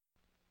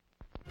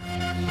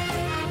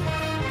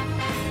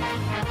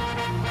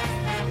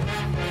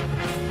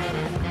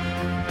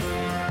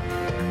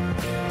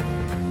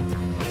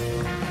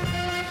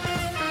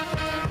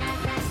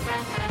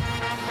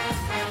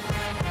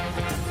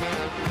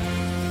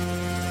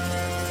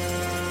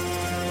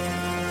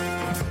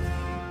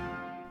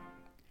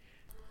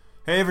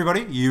Hey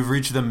everybody, you've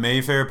reached the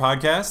Mayfair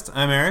podcast.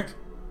 I'm Eric.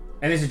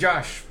 And this is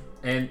Josh.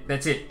 And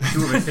that's it.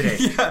 2 of us today.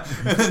 Yeah,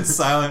 and then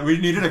silent. We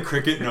needed a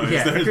cricket noise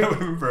Yeah, there. That would have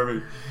been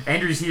perfect.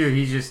 Andrew's here.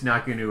 He's just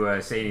not going to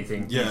say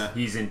anything. Yeah.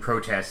 He's in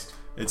protest.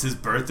 It's his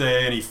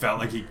birthday and he felt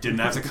like he didn't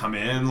have to come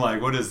in.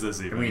 Like, what is this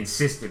even? And we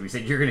insisted. We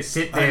said, you're going to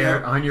sit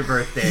there on your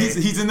birthday.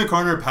 He's in the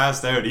corner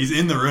passed out. He's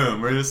in the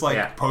room. We're just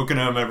poking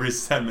him every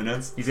 10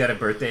 minutes. He's got a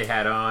birthday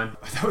hat on.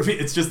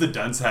 It's just the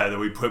dunce hat that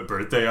we put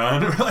birthday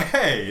on. We're like,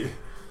 hey.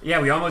 Yeah,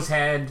 we almost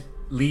had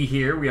Lee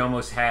here. We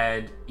almost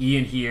had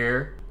Ian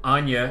here.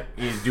 Anya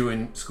is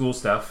doing school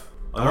stuff.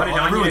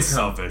 Everyone's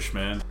selfish,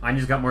 man.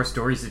 Anya's got more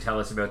stories to tell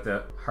us about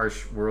the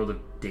harsh world of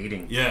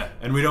dating. Yeah,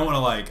 and we don't want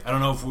to I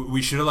don't know if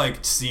we should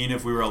have seen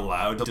if we were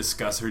allowed to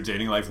discuss her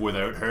dating life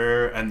without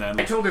her, and then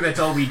I told her that's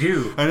all we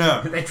do. I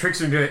know. That tricks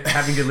her into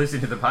having to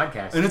listen to the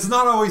podcast. And it's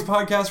not always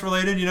podcast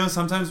related,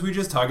 sometimes we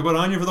just talk about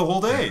Anya for the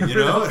whole day,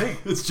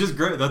 It's just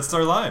great. That's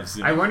our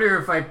lives. I wonder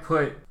if I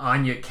put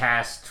Anya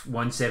cast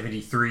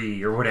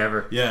 173 or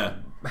whatever. Yeah.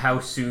 How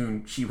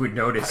soon she would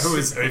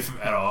notice. If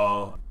at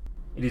all.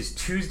 It is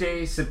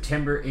Tuesday,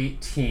 September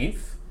 18th.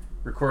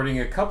 Recording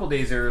a couple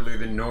days earlier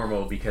than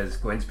normal because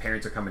Gwen's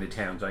parents are coming to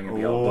town, so I'm going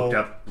to be all booked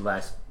up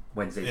last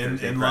Wednesday,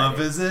 Thursday, In-law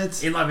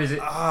visit? In-law visit.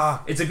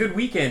 It's a good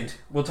weekend.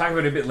 We'll talk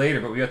about it a bit later,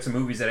 but we got some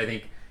movies that I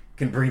think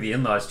can bring the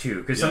in-laws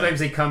too. Because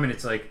sometimes they come and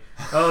it's like,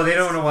 oh, they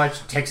don't want to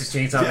watch Texas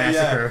Chainsaw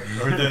Massacre.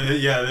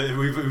 Yeah. Or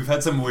we've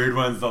had some weird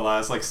ones the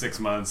last 6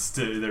 months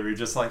that we're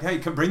just like, hey,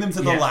 bring them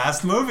to the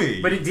last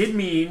movie. But it did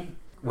mean,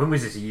 when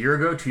was this, a year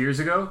ago, 2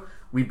 years ago?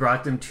 We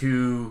brought them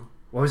to...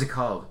 What was it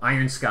called?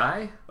 Iron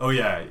Sky? Oh,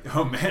 yeah.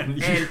 Oh,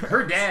 man. And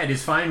her dad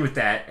is fine with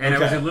that. And I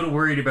was a little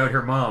worried about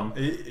her mom.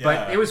 Yeah.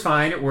 But it was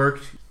fine. It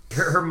worked.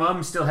 Her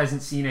mom still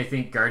hasn't seen, I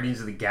think, Guardians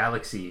of the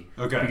Galaxy.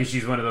 Okay. Because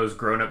she's one of those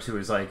grown-ups who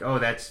is like, oh,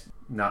 that's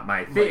not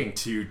my thing.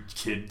 Too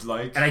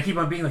kid-like. And I keep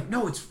on being like,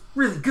 no, it's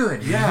really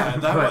good. Yeah,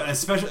 that one,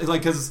 especially,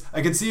 because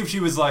I could see if she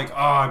was like, oh,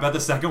 I bet the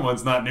second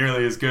one's not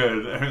nearly as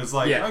good. And it's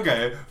like,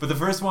 okay. But the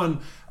first one,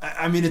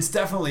 I mean, it's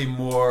definitely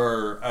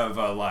more of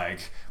a,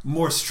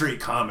 more straight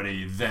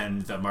comedy than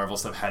the Marvel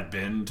stuff had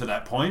been to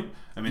that point.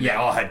 I mean, they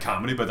all had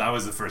comedy, but that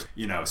was the first,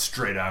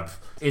 straight up.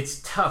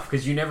 It's tough,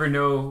 because you never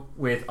know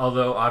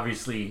although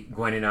obviously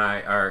Gwen and I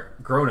are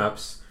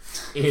grown-ups.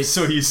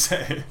 So you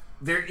say.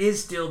 There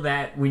is still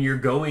that when you're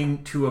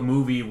going to a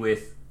movie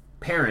with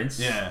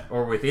parents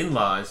or with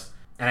in-laws,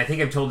 and I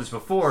think I've told this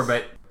before,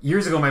 but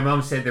years ago my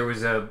mom said there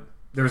was a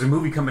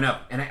movie coming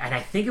up, and I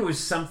think it was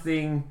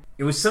something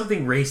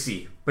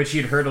racy, but she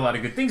had heard a lot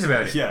of good things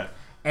about it. Yeah.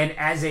 And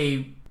as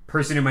a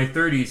person in my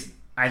 30s,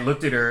 I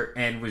looked at her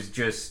and was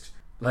just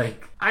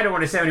like, I don't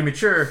want to sound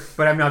immature,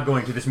 but I'm not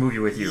going to this movie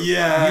with you.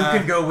 Yeah. You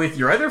can go with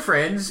your other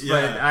friends,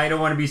 but I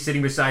don't want to be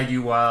sitting beside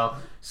you while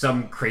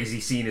some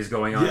crazy scene is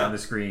going on the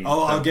screen.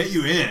 I'll get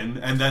you in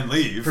and then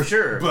leave. For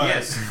sure, but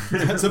yes.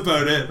 That's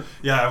about it.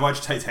 Yeah, I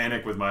watched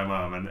Titanic with my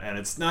mom, and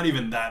it's not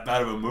even that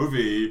bad of a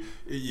movie,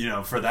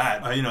 for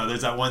that.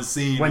 There's that one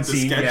scene with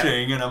the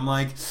sketching, and I'm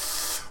like,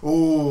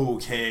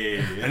 okay.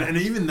 And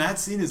even that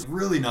scene is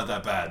really not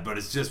that bad, but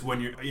it's just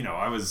when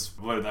I was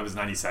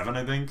 97,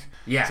 I think.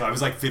 Yeah. So I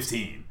was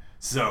 15.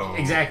 So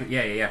exactly,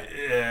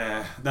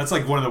 yeah. That's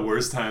one of the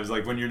worst times,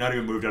 when you're not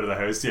even moved out of the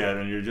house yet,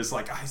 and you're just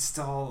I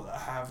still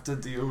have to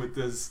deal with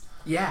this.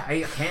 Yeah,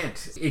 I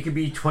can't. It could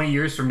be 20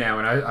 years from now,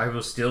 and I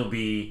will still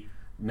be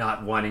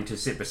not wanting to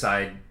sit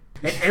beside.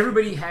 And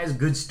everybody has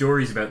good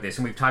stories about this,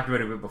 and we've talked about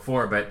it a bit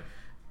before. But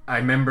I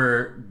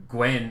remember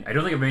Gwen. I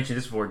don't think I've mentioned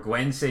this before.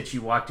 Gwen said she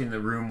walked in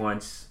the room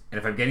once, and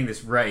if I'm getting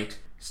this right,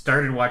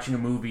 started watching a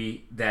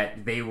movie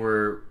that they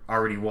were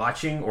already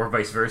watching, or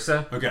vice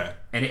versa. Okay.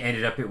 And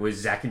it was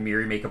Zack and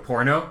Miri Make a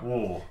Porno.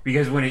 Whoa.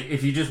 Because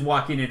if you just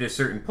walk in at a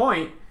certain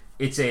point,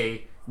 it's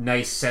a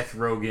nice Seth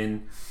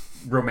Rogen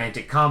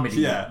romantic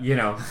comedy,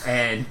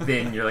 and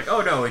then you're like,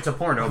 oh no, it's a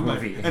porno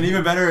movie. And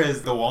even better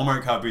is the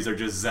Walmart copies are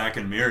just Zack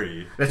and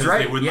Miri. That's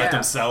right. They wouldn't let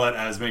them sell it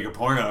as Make a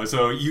Porno,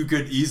 so you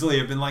could easily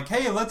have been like,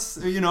 hey, let's,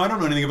 I don't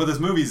know anything about this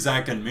movie,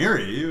 Zack and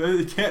Miri.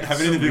 It can't have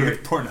anything to do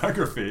with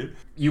pornography.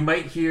 You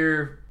might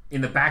hear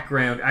in the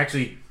background,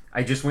 actually,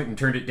 I just went and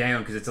turned it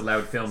down because it's a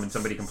loud film and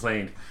somebody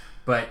complained,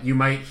 but you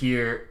might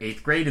hear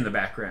 8th grade in the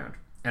background.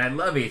 And I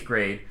love 8th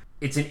grade.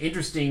 It's an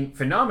interesting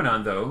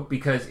phenomenon, though,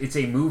 because it's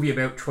a movie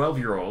about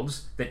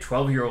 12-year-olds that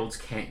 12-year-olds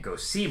can't go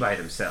see by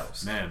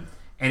themselves. Man.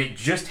 And it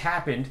just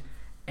happened,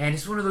 and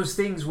it's one of those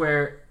things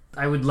where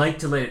I would like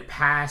to let it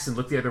pass and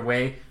look the other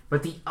way,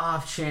 but the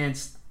off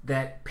chance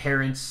that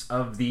parents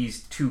of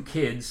these 2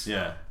 kids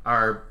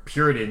are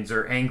Puritans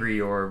or angry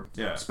or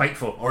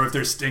spiteful. Or if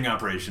they're sting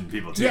operation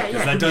people, too. Yeah,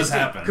 that does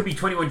happen. Could be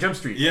 21 Jump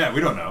Street. Yeah,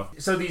 we don't know.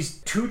 So these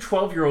 2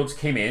 12-year-olds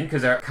came in,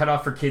 because our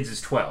cutoff for kids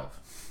is 12.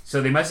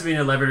 So they must have been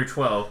 11 or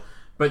 12.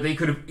 But they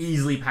could have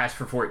easily passed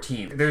for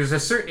 14. There's a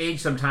certain age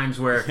sometimes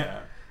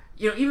where,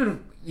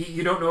 even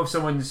you don't know if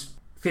someone's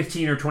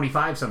 15 or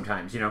 25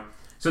 sometimes,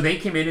 So they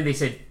came in and they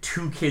said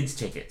 2 kids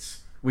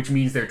tickets, which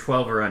means they're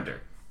 12 or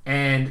under.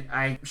 And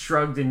I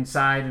shrugged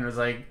inside and was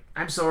like,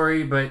 I'm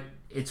sorry, but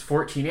it's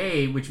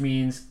 14A, which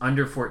means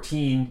under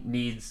 14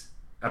 needs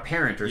a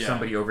parent or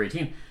somebody over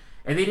 18.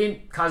 And they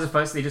didn't cause a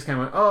fuss. They just kind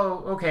of went,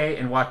 oh, okay,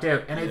 and walked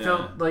out. And I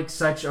felt like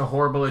such a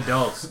horrible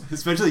adult.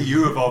 Especially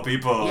you, of all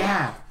people.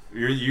 Yeah.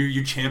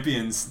 You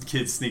champion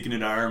kids sneaking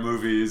into our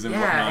movies and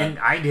whatnot. Yeah, and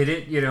I did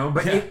it,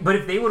 But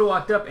if they would have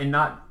walked up and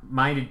not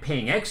minded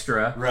paying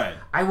extra, right,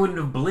 I wouldn't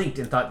have blinked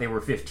and thought they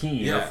were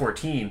 15 or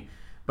 14.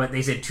 But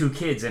they said 2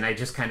 kids, and I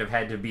just kind of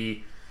had to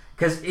be...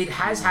 Because it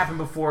has happened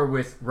before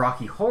with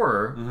Rocky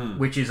Horror,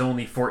 which is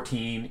only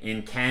 14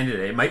 in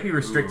Canada. It might be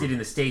restricted in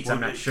the States, I'm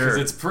not sure.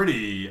 Because it's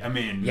pretty, I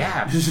mean...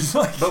 Yeah.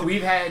 But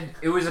we've had...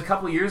 It was a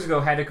couple of years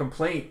ago, had a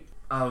complaint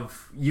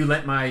of, you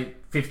let my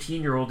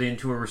 15-year-old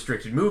into a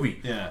restricted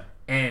movie. Yeah.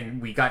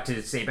 And we got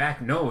to say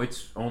back, no,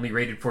 it's only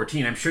rated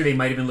 14. I'm sure they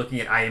might have been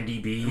looking at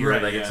IMDb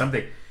or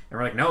something. And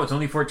we're like, no, it's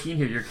only 14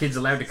 here. Your kid's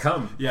allowed to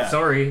come. Yeah.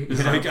 Sorry.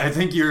 Like, I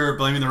think you're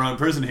blaming the wrong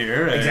person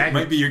here. Exactly.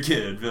 It might be your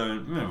kid.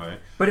 Anyway.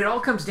 But it all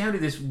comes down to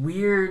this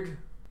weird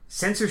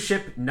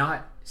censorship,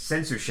 not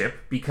censorship,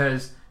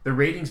 because the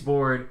ratings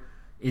board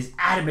is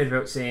adamant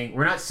about saying,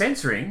 we're not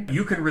censoring.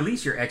 You can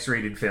release your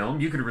X-rated film.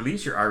 You can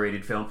release your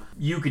R-rated film.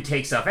 You could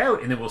take stuff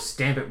out, and then we'll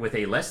stamp it with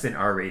a less than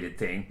R-rated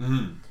thing.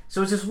 Mm-hmm.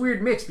 So it's this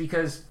weird mix,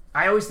 because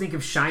I always think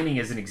of Shining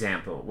as an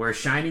example, where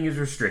Shining is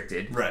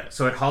restricted. Right.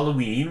 So at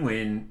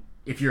Halloween,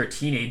 if you're a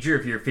teenager,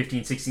 if you're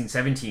 15, 16,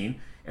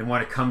 17, and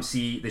want to come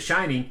see The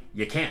Shining,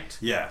 you can't.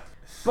 Yeah.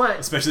 But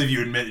especially if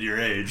you admit your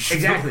age.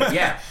 Exactly,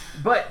 yeah.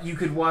 But you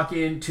could walk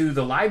into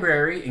the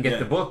library and get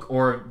the book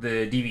or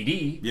the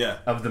DVD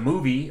of the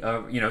movie.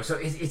 So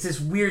it's this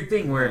weird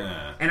thing where,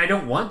 and I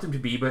don't want them to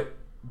be, but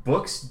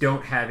books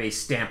don't have a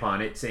stamp on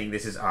it saying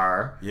this is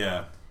R.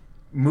 Yeah.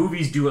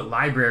 Movies do at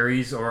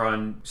libraries or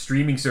on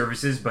streaming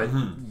services, but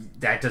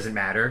that doesn't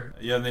matter.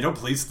 Yeah, and they don't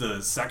police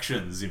the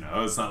sections,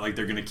 It's not like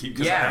they're going to keep...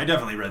 Because I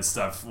definitely read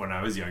stuff when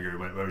I was younger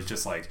where it was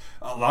just like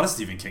a lot of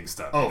Stephen King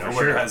stuff,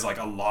 where it has like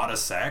a lot of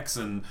sex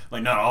and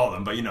like not all of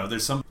them, but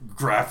there's some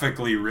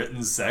graphically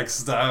written sex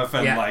stuff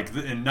and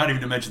and not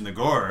even to mention the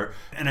gore.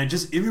 And I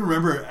just even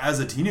remember as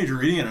a teenager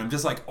reading it, I'm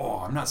just like, oh,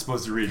 I'm not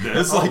supposed to read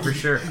this. For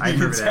sure. I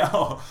remember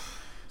that.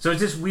 So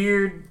it's this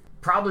weird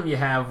problem you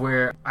have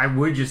where I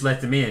would just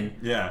let them in.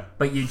 Yeah.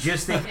 But you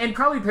just think, and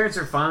probably parents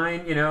are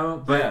fine,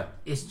 but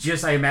it's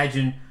just, I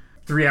imagine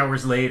 3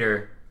 hours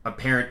later, a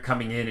parent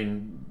coming in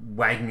and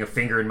wagging a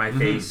finger in my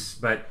face.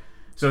 But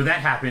so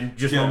that happened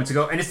just moments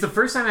ago. And it's the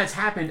first time that's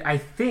happened, I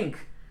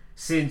think,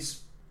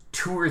 since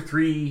 2 or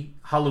 3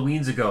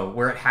 Halloweens ago,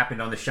 where it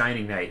happened on the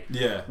Shining night.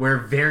 Yeah. Where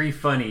very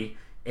funny,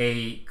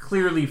 a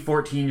clearly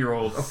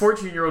 14-year-old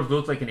who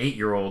looked like an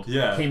 8-year-old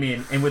came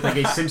in and with like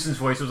a Simpsons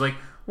voice was like,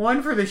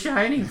 "One for The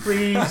Shining,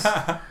 please."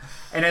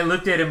 And I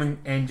looked at him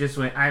and just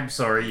went, "I'm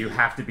sorry, you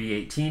have to be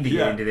 18 to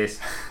get into this."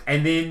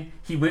 And then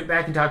he went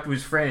back and talked to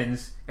his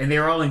friends, and they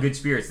were all in good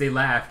spirits. They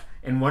laughed,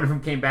 and one of them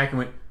came back and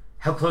went,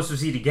 "How close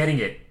was he to getting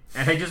it?"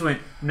 And I just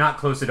went, "Not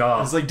close at all."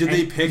 I was like, did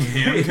they pick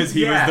him because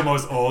he was the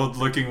most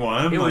old-looking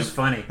one? It was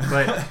funny,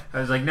 but I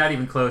was like, not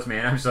even close,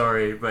 man. I'm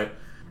sorry. But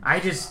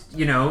I just,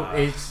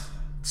 it's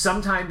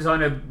sometimes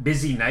on a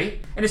busy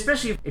night, and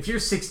especially if you're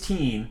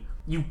 16,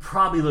 you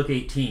probably look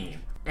 18.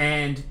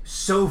 And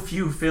so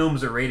few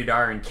films are rated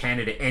R in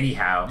Canada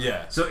anyhow.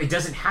 Yeah. So it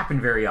doesn't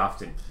happen very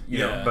often, you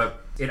know,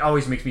 but it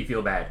always makes me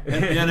feel bad.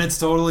 and it's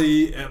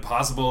totally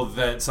possible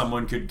that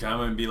someone could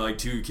come and be like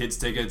 2 kids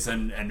tickets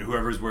and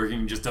whoever's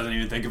working just doesn't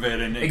even think of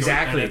it. And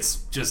exactly. And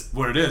it's just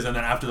what it is. And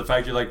then after the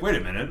fact, you're like, wait a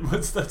minute,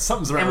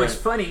 something's wrong. And what's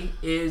funny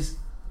is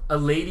a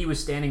lady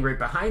was standing right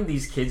behind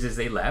these kids as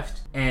they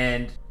left.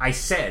 And I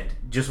said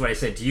just what I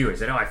said to you. I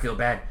said, "Oh, I feel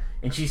bad."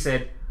 And she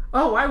said,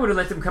 "Oh, I would have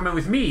let them come in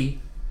with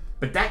me."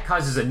 But that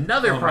causes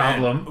another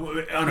problem.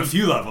 Man. On a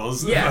few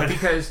levels. Yeah,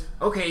 because,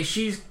 okay,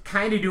 she's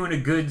kind of doing a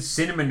good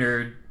cinema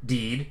nerd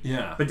deed.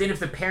 Yeah. But then if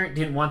the parent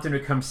didn't want them to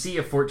come see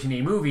a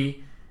 14A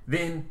movie,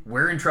 then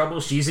we're in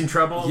trouble, she's in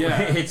trouble. Yeah.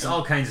 It's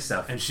all kinds of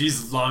stuff. And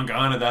she's long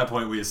gone at that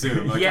point, we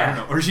assume. Like, I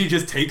don't know. Or she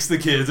just takes the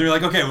kids. They're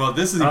like, okay, well,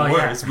 this is even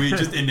worse. We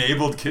just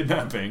enabled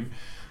kidnapping.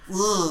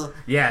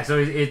 Yeah, so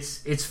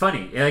it's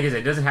funny. Like I said,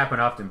 it doesn't happen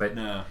often. But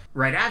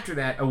right after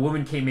that, a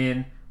woman came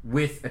in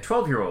with a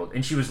 12-year-old,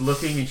 and she was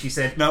looking, and she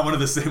said... Not one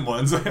of the same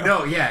ones.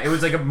 No, yeah, it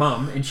was like a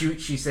mom, and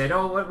she said,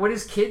 "Oh, what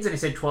is kids?" And I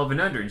said, 12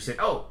 and under. And she said,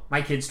 "Oh,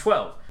 my kid's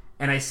 12.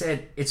 And I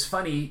said, it's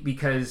funny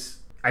because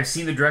I've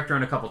seen the director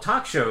on a couple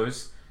talk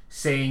shows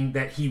saying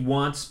that he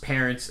wants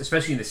parents,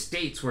 especially in the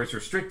States where it's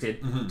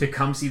restricted, to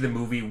come see the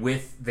movie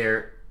with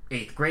their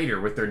 8th grader,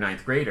 with their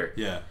 9th grader.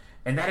 Yeah.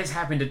 And that has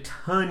happened a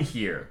ton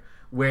here,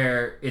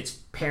 where it's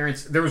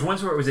parents... There was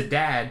once where it was a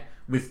dad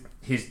with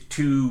his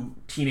 2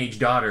 teenage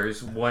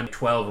daughters, one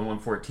 12 and one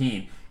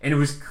 14, and it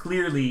was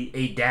clearly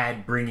a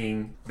dad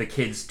bringing the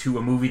kids to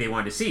a movie they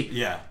wanted to see.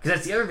 Yeah. Because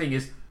that's the other thing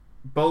is,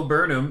 Bo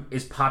Burnham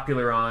is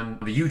popular on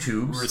the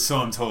YouTubes. So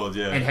I'm told,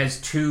 yeah. And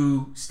has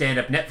 2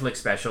 stand-up Netflix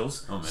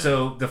specials. Oh, man.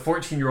 So the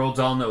 14-year-olds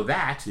all know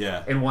that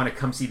and want to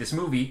come see this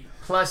movie.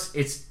 Plus,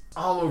 it's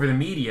all over the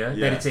media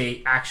that it's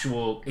a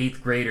actual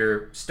 8th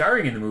grader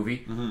starring in the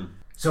movie.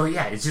 So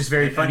yeah, it's just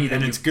very funny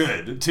and it's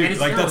good too.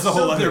 Like that's the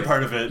whole other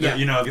part of it. Yeah. That,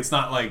 you know, it's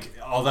not like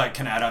all that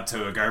can add up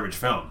to a garbage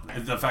film.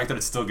 The fact that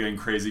it's still getting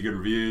crazy good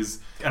reviews,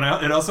 and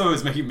it also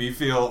is making me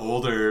feel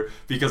older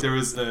because there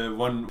was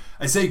one.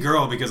 I say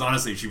girl because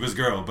honestly she was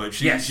girl, but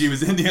she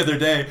was in the other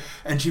day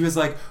and she was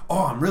like,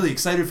 "Oh, I'm really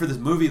excited for this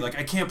movie. Like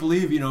I can't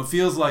believe, you know, it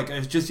feels like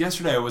just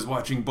yesterday I was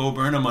watching Bo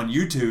Burnham on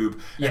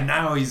YouTube, and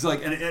now he's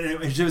like, and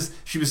it just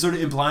she was sort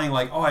of implying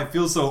like, oh, I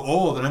feel so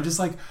old, and I'm just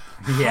like."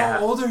 How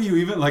old are you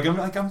even?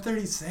 I'm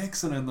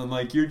 36, and then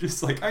like you're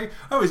just like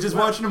I was just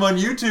watching him on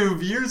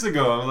YouTube years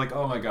ago. I'm like,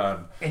 oh my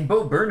god. And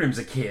Bo Burnham's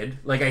a kid.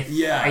 Like I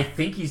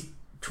think he's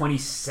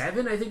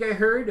 27. I think I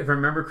heard, if I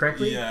remember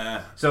correctly.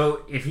 Yeah.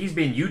 So if he's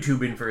been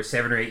YouTubing for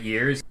 7 or 8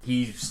 years,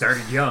 he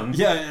started young.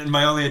 Yeah, and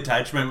my only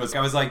attachment was I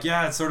was like,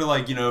 yeah, it's sort of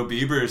like, you know,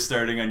 Bieber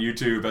starting on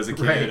YouTube as a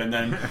kid, and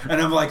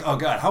I'm like, oh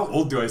god, how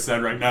old do I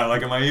sound right now?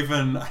 Like, am I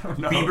even? I don't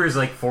know. Bieber's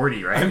like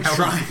 40, right? I'm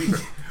trying.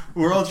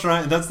 We're all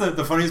trying. That's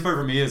the funniest part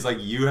for me is like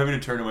you having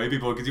to turn away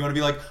people because you want to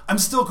be like, I'm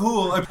still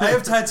cool. I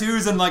have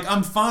tattoos and like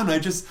I'm fun.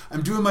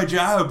 I'm doing my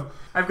job.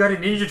 I've got a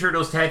Ninja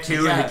Turtles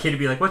tattoo, and the kid would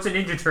be like, "What's a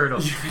Ninja Turtle?"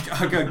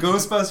 I got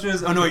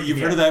Ghostbusters. Oh no, wait, you've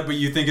heard of that, but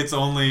you think it's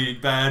only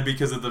bad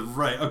because of the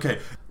right. Okay,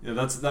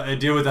 yeah, I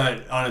deal with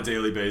that on a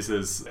daily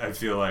basis. I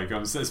feel like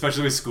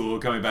especially with school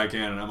coming back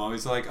in, and I'm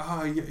always like,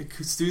 oh, yeah,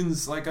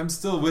 students, like I'm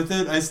still with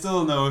it. I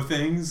still know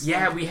things.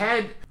 Yeah, we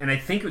had, and I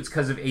think it was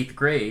because of 8th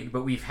grade,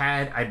 but we've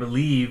had, I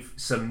believe,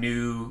 some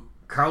new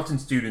Carleton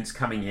students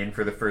coming in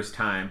for the first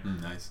time.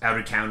 Nice. Out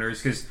of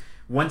towners, because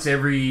once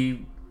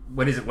every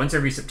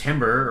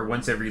September or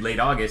once every late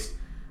August,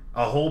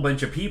 a whole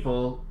bunch of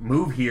people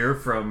move here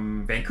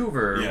from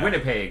Vancouver or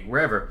Winnipeg,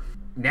 wherever.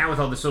 Now with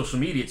all the social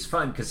media, it's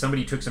fun because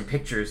somebody took some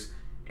pictures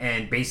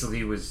and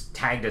basically was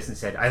tagged us and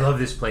said, "I love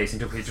this place,"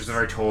 and took pictures of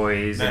our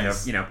toys.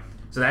 Nice. And you know,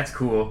 so that's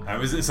cool.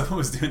 Someone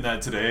was doing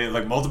that today,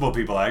 like multiple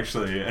people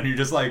actually, and you're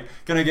just like,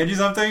 "Can I get you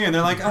something?" And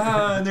they're like,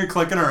 and they're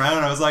clicking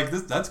around. I was like,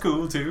 that's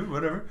cool too,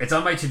 whatever. It's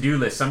on my to-do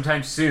list.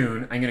 Sometime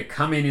soon, I'm going to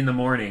come in the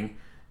morning.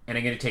 And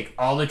I'm going to take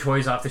all the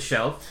toys off the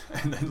shelf.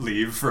 And then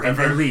leave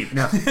forever. And then leave.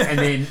 No. and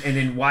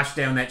then wash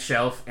down that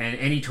shelf. And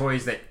any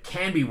toys that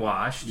can be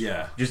washed,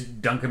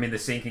 just dunk them in the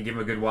sink and give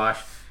them a good wash.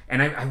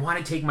 And I want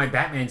to take my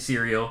Batman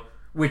cereal,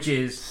 which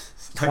is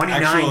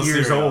 29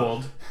 years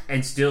old,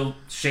 and still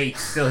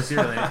shakes, still has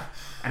cereal in it.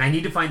 And I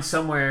need to find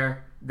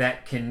somewhere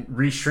that can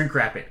re-shrink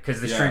wrap it.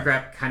 Because the shrink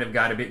wrap kind of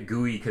got a bit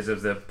gooey because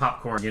of the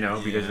popcorn,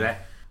 because of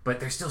that.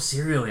 But there's still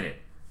cereal in it.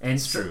 And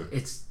it's true.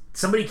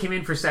 Somebody came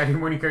in for Saturday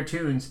Morning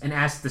Cartoons and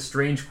asked the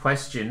strange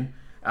question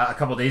a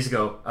couple days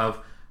ago of,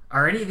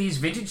 are any of these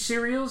vintage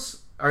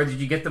cereals, or did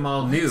you get them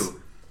all new?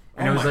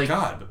 And I was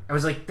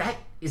like,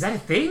 is that a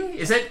thing?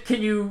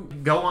 Can you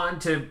go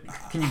onto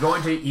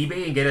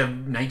eBay and get a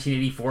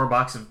 1984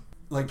 box of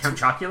like Count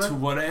Chocula? To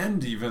what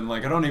end even?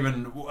 Like I don't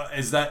even,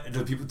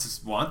 do people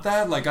just want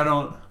that? Like I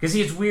don't. Because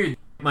it's weird.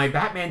 My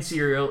Batman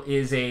cereal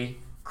is a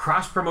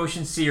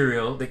cross-promotion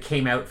cereal that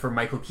came out for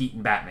Michael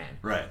Keaton Batman.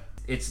 Right.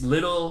 It's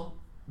little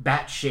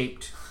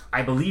bat-shaped,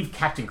 I believe,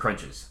 Captain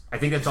Crunches. I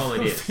think that's all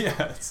it is.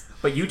 Yes.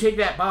 But you take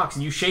that box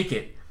and you shake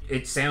it,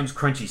 it sounds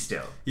crunchy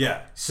still.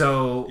 Yeah.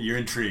 So you're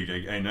intrigued.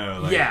 I know.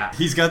 Like,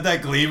 he's got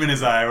that gleam in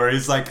his eye where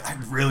he's like, I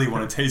really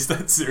want to taste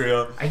that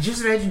cereal. I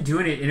just imagine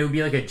doing it, and it would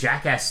be like a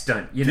Jackass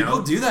stunt.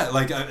 People do that.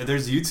 Like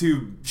there's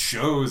YouTube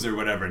shows or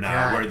whatever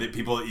now where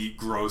people eat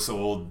gross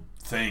old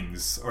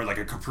things, or like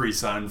a Capri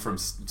Sun from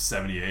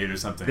 '78 or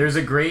something. There's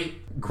a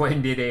great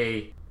Gwen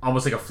did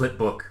almost like a flip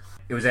book.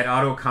 It was at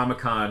Auto Comic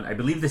Con, I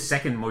believe the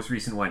second most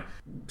recent one.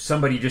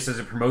 Somebody, just as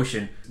a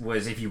promotion,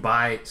 was if you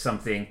buy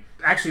something...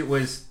 Actually, it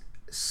was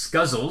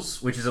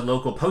Scuzzles, which is a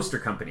local poster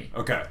company.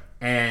 Okay.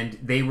 And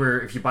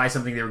if you buy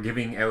something, they were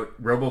giving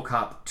out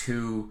RoboCop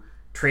 2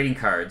 trading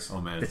cards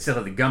that still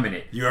had the gum in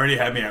it. You already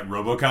had me at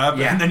RoboCop,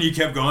 and then you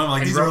kept going. I'm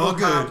like, these are all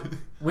good.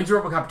 When's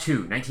RoboCop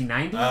 2?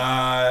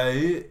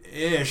 1990?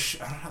 Ish.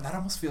 I don't know. That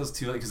almost feels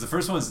too late, because the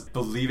first one was, I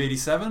believe,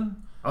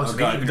 87? Oh, so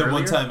God!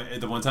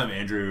 The one time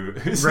Andrew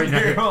is right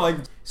here, like,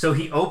 so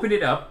he opened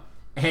it up,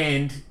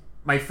 and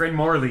my friend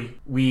Morley,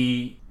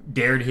 we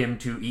dared him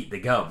to eat the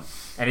gum,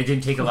 and it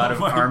didn't take a lot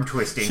of arm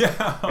twisting.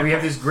 Yeah. And we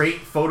have this great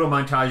photo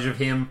montage of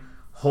him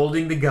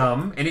holding the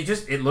gum, and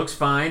it looks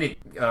fine.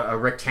 A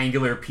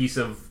rectangular piece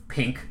of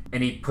pink,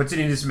 and he puts it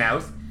in his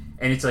mouth,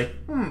 and it's like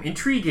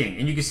intriguing,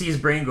 and you can see his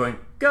brain going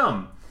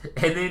gum.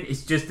 And then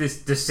it's just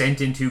this descent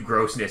into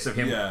grossness of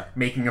him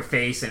making a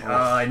face,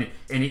 and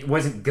it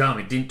wasn't gum.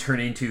 It didn't turn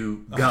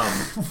into gum.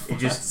 It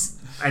just,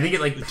 I think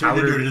it powdered. Turned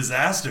into a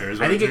disaster.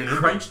 I think it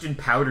crunched and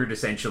powdered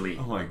essentially.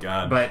 Oh my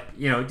god! But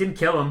it didn't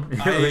kill him.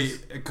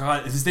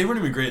 God, they weren't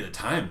even great at the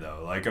time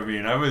though. Like I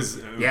mean,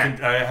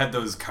 I had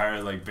those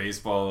cards like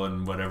baseball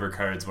and whatever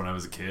cards when I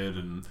was a kid,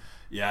 and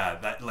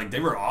they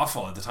were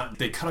awful at the time.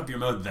 They cut up your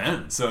mouth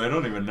then, so I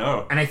don't even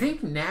know. And I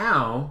think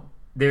now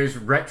there's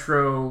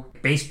retro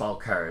baseball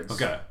cards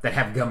that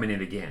have gum in it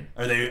again.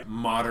 Are they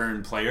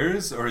modern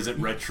players, or is it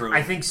retro?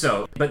 I think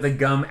so. But the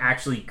gum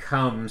actually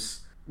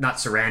comes not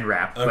saran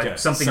wrap, but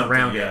something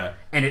around it,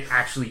 and it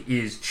actually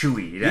is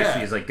chewy. It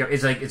actually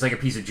is it's like a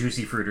piece of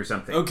juicy fruit or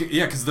something. Okay,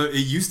 yeah, because it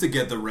used to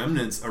get the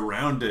remnants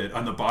around it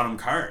on the bottom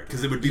card,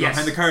 because it would be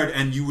behind the card,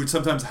 and you would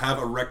sometimes have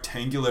a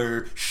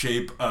rectangular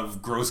shape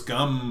of gross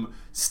gum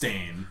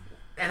stain.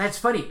 And that's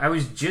funny. I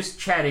was just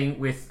chatting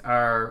with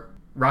our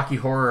Rocky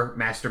Horror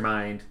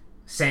mastermind,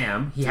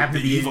 Sam. He happened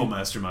to be evil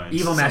mastermind.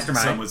 Evil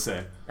mastermind. Some would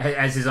say.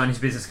 As is on his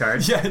business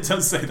card. Yeah, it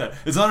does say that.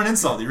 It's not an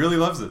insult. He really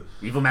loves it.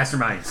 Evil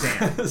mastermind,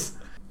 Sam.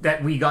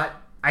 That we got,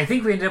 I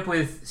think we ended up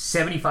with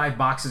 75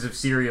 boxes of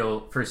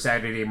cereal for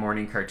Saturday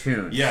morning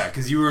cartoons. Yeah,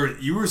 because you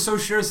were so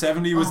sure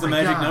 70 was the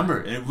magic number.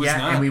 And it was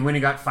not. And we went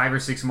and got 5 or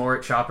 6 more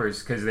at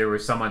Shoppers because there were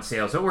some on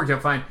sale. So it worked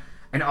out fine.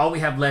 And all we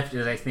have left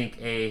is, I think,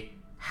 a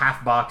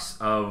half box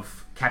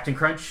of Captain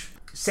Crunch.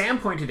 Sam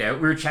pointed out,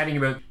 we were chatting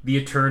about the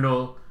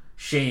eternal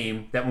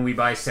shame that when we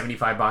buy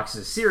 75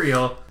 boxes of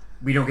cereal,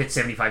 we don't get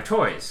 75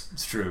 toys.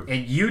 It's true.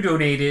 And you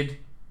donated...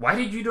 Why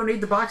did you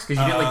donate the box?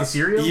 Because you didn't like the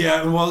cereal?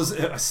 Yeah, well,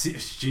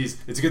 jeez,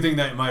 it's a good thing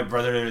that my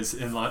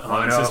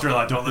brother-in-law and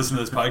sister-in-law don't listen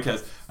to this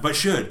podcast, but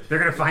should. They're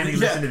going to finally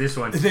listen to this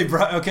one.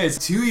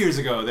 It's 2 years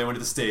ago, they went to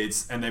the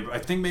States, and I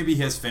think maybe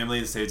he has family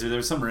in the States, or there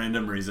was some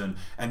random reason,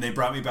 and they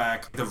brought me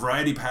back the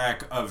variety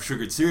pack of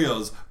sugared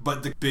cereals,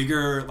 but the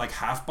bigger, like,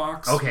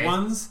 half-box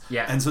ones.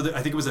 Yeah. And so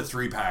I think it was a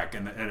 3-pack,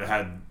 and it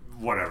had...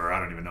 whatever, I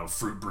don't even know,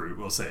 Fruit Brute,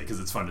 we'll say, because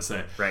it's fun to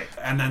say. Right.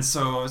 And then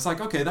so it's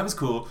like, okay, that was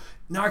cool.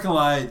 Not gonna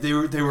lie, they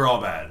were all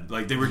bad.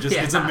 Like, they were just,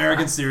 it's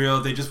American cereal,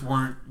 they just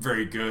weren't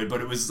very good, but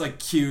it was like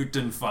cute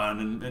and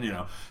fun and you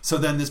know. So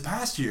then this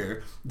past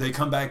year, they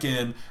come back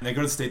in and they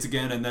go to the States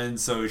again, and then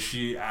so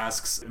she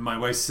asks, my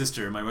wife's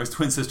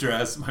twin sister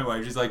asks my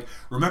wife, she's like,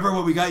 remember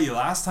what we got you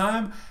last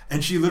time?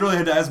 And she literally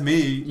had to ask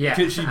me,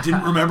 because she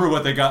didn't remember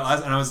what they got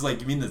last, and I was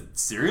like, you mean the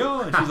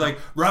cereal? And she's like,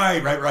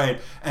 right.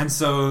 And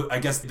so I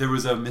guess there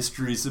was a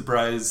mystery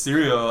surprise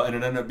cereal, and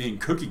it ended up being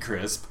Cookie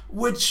Crisp,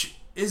 which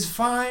is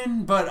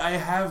fine, but I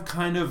have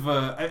kind of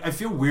I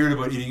feel weird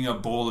about eating a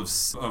bowl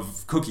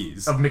of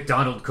cookies. Of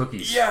McDonald's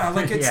cookies. Yeah,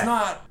 like it's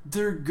not,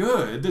 they're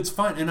good, it's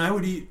fine, and I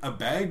would eat a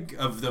bag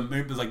of them,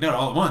 like not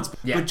all at once,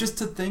 but just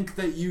to think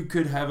that you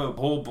could have a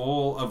whole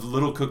bowl of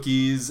little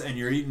cookies and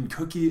you're eating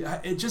cookies,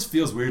 it just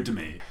feels weird to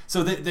me.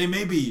 So they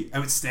may be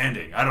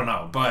outstanding, I don't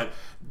know, but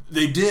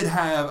they did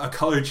have a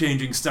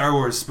color-changing Star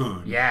Wars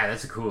spoon. Yeah,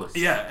 that's the coolest.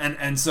 Yeah,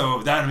 and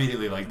so that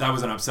immediately, like, that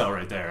was an upsell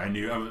right there.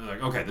 I was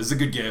like, okay, this is a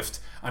good gift.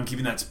 I'm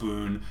keeping that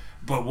spoon.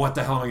 But what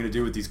the hell am I going to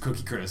do with these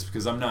Cookie Crisps?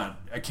 Because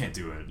I can't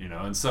do it, you know.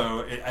 And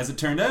so, as it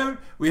turned out,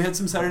 we had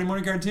some Saturday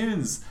morning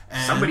cartoons.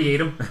 And somebody ate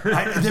them.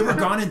 They were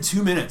gone in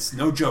 2 minutes,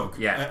 no joke.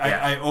 Yeah.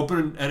 I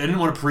opened, and I didn't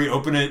want to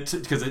pre-open it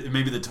because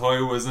maybe the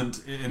toy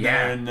wasn't in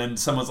there. And then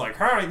someone's like,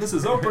 "Hi, this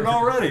is open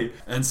already."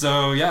 And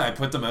so, I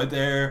put them out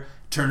there.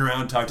 Turned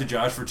around, talked to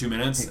Josh for 2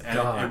 minutes, and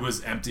it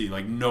was empty.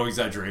 Like, no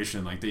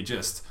exaggeration. Like, they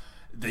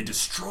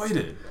destroyed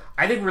it.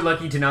 I think we're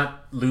lucky to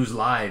not lose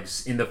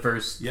lives in the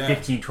first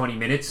 15, 20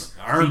 minutes.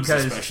 Arms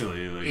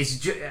especially. Like,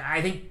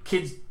 I think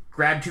kids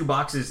grab 2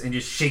 boxes and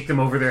just shake them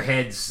over their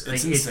heads.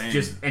 It's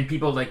insane. And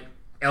people, like,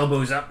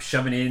 elbows up,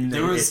 shoving in.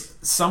 There was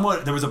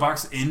a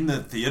box in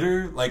the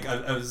theater. Like,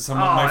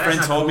 my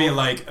friend told me,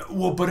 like,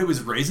 well, but it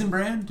was Raisin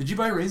Bran. Did you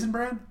buy Raisin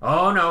Bran?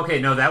 Oh, no, okay.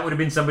 No, that would have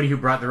been somebody who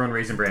brought their own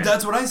Raisin Bran.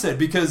 That's what I said,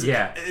 because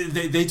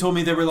they told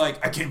me, they were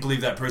like, I can't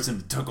believe that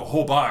person took a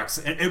whole box,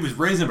 and it was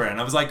Raisin Bran.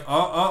 I was like,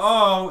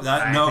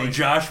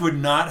 Josh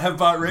would not have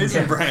bought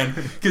Raisin Bran,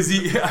 because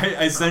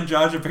I sent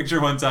Josh a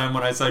picture one time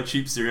when I saw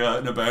cheap cereal out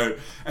and about,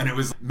 and it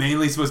was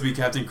mainly supposed to be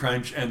Captain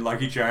Crunch and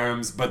Lucky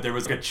Charms, but there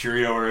was like a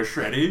Cheerio or a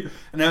Shreddy.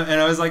 And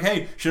I was like,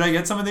 hey, should I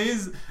get some of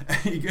these?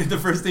 And the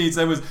first thing he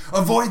said was,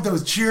 avoid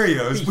those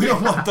Cheerios. We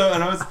don't want those.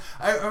 And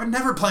I would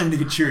never plan to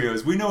get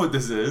Cheerios. We know what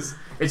this is.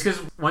 It's because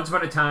once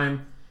upon a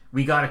time,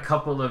 we got a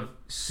couple of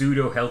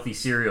pseudo-healthy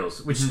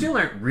cereals, which still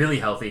aren't really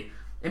healthy,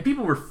 and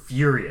people were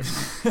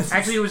furious.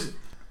 Actually, it was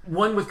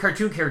one with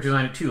cartoon characters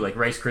on it too, like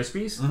Rice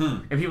Krispies.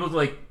 And people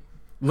like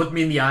looked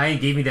me in the eye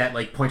and gave me that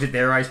like pointed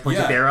their eyes,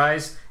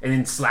 and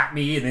then slapped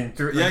me and then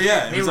threw. Like,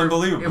 it was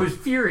unbelievable. It was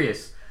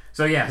furious.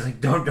 So I was like,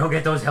 don't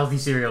get those healthy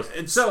cereals.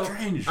 It's so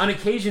strange. On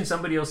occasion,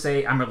 somebody will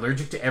say, I'm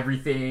allergic to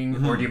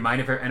everything, or do you mind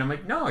if and I'm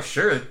like, no,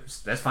 sure,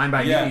 that's fine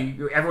by me.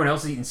 Everyone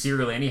else is eating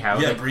cereal anyhow.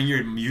 Yeah, like, bring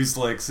your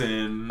Mueslix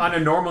in. On a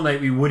normal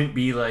night, we wouldn't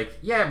be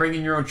like, bring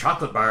in your own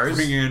chocolate bars.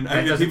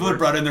 People have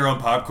brought in their own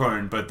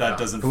popcorn, but that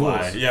doesn't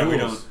fly. Yeah, we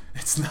don't.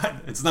 It's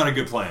not a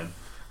good plan.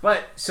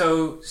 But,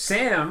 so,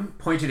 Sam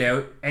pointed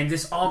out, and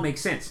this all makes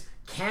sense,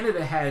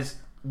 Canada has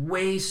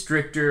way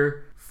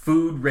stricter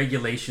food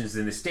regulations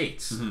than the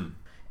States.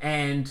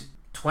 And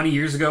 20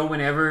 years ago,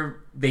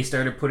 whenever they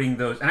started putting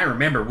those, and I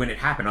remember when it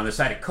happened, on the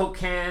side of Coke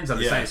cans, on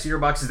the side of cereal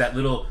boxes, that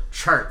little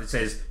chart that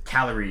says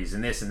calories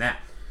and this and that.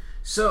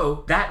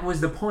 So that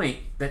was the point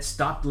that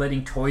stopped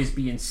letting toys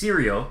be in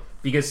cereal,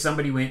 because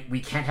somebody went,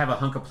 we can't have a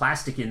hunk of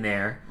plastic in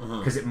there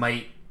because it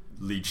might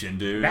leach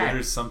into it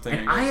or something.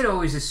 And I had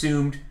always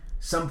assumed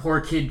some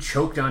poor kid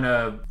choked on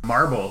a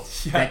marble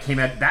that came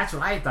out. That's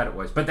what I thought it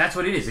was. But that's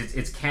what it is.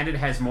 It's Canada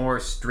has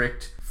more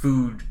strict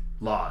food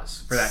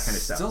laws for that kind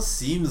of stuff. Still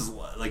seems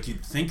like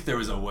you'd think there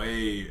was a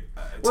way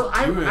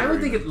I would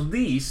think at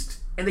least,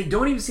 and they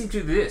don't even seem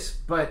to do this,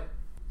 but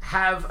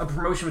have a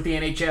promotion with the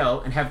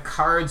NHL and have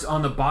cards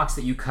on the box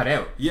that you cut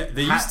out. Yeah,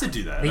 they used to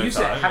do that. They used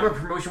to have a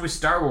promotion with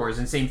Star Wars,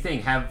 and same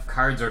thing, have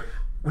cards. Or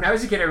when I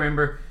was a kid, I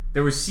remember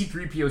there was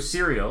C-3PO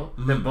cereal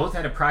that both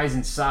had a prize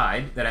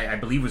inside that I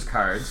believe was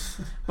cards,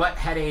 but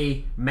had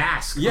a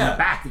mask on the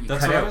back that you cut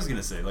out. That's what I was going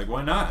to say. Like,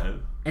 why not?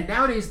 And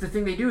nowadays, the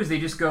thing they do is they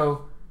just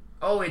go,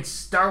 oh, it's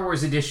Star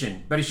Wars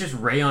edition, but it's just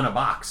Rey on a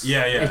box.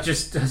 Yeah. It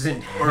just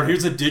doesn't... Or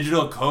here's a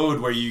digital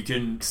code where you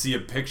can see a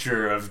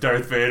picture of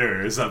Darth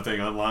Vader or something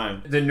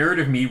online. The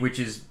nerd of me, which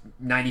is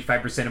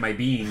 95% of my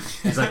being,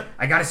 is like,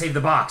 I gotta save the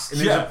box.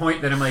 And there's a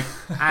point that I'm like,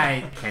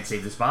 I can't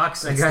save this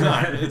box.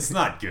 It's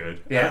not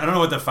good. Yeah. I don't know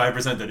what the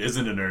 5% that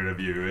isn't a nerd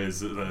of you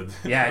is.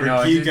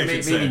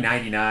 It's maybe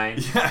 99.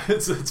 Yeah,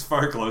 it's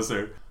far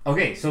closer.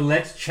 Okay, so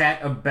let's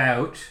chat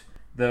about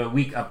the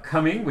week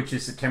upcoming, which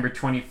is September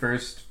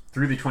 21st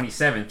through the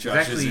 27th.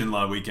 Josh's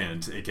in-law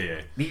weekend,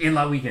 a.k.a. The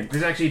in-law weekend.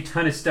 There's actually a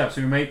ton of stuff,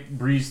 so we might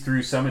breeze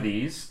through some of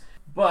these.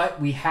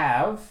 But we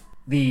have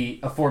the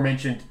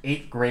aforementioned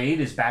 8th grade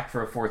is back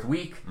for a 4th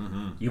week.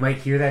 Mm-hmm. You might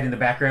hear that in the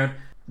background.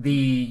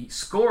 The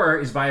score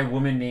is by a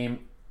woman named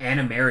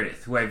Anna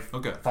Meredith, who I've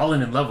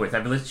fallen in love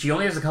with. She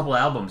only has a couple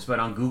albums, but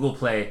on Google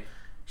Play,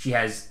 she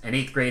has an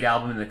 8th grade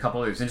album and a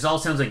couple others. And it all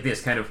sounds like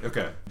this, kind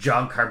of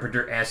John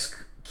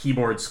Carpenter-esque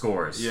keyboard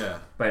scores. Yeah.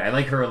 But I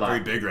like her a lot.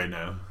 Very big right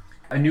now.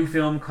 A new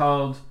film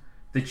called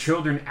The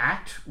Children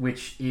Act,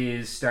 which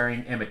is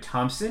starring Emma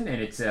Thompson,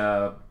 and it's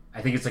I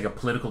think it's like a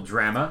political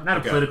drama.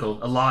 Not a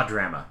law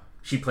drama.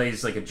 She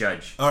plays like a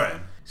judge. All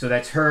right. So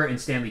that's her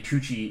and Stanley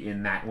Tucci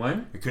in that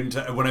one. I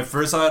couldn't when I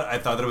first saw it, I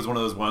thought that it was one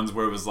of those ones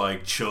where it was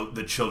like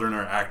the children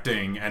are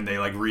acting and they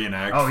like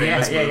reenact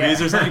famous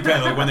movies or something. Kind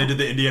of like when they did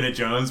the Indiana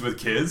Jones with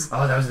kids.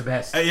 Oh, that was the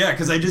best. Yeah,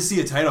 because I just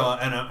see a title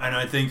and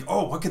I think,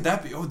 oh, what could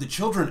that be? Oh, the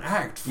children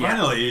act.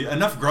 Finally,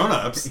 enough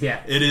grown-ups.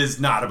 Yeah. It is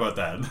not about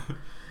that.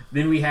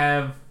 Then we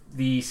have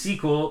the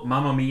sequel,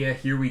 Mamma Mia,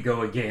 Here We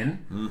Go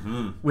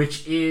Again,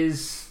 which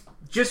is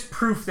just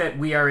proof that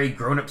we are a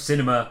grown-up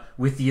cinema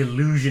with the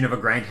illusion of a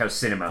grindhouse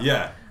cinema.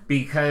 Yeah.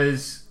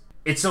 Because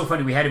it's so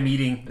funny. We had a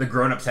meeting. The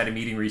grown-ups had a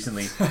meeting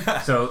recently.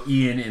 So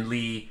Ian and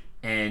Lee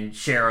and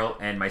Cheryl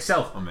and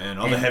myself. Oh man,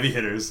 all the heavy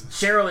hitters.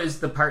 Cheryl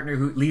is the partner,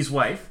 Lee's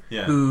wife,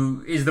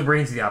 who is the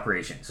brains of the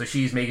operation. So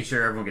she's making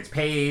sure everyone gets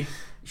paid.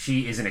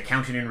 She is an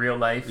accountant in real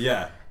life.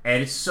 Yeah.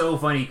 And it's so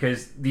funny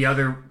because the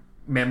other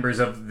members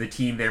of the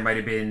team there might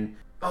have been,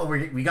 oh,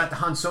 we got the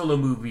Han Solo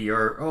movie,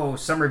 or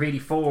Summer of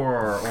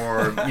 '84,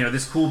 or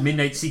this cool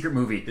Midnight Secret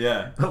movie.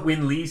 Yeah. But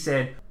when Lee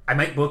said, I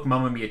might book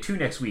Mamma Mia 2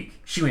 next week,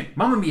 she went,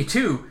 Mamma Mia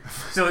 2?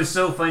 So it's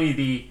so funny,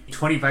 the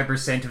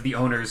 25% of the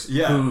owners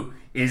who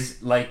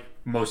is, like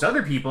most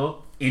other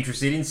people,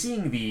 interested in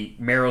seeing the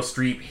Meryl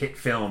Streep hit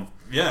film.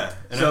 Yeah.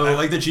 And so, I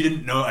like that she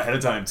didn't know ahead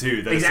of time,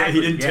 too. That exactly.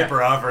 He didn't tip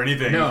her off or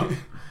anything. No.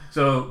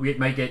 So we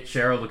might get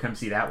Cheryl to come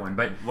see that one.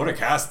 But what a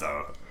cast,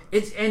 though.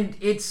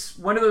 It's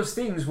one of those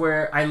things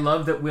where I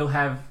love that we'll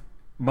have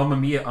Mamma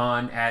Mia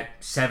on at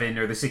 7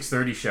 or the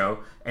 6:30 show,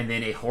 and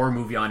then a horror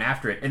movie on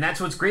after it. And that's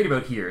what's great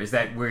about here, is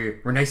that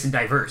we're nice and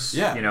diverse.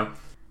 Yeah.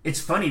 It's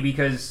funny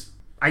because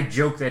I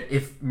joke that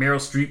if Meryl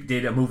Streep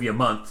did a movie a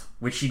month,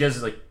 which she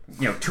does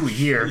 2 a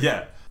year.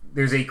 Yeah.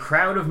 There's a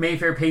crowd of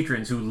Mayfair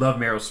patrons who love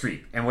Meryl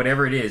Streep, and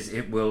whatever it is,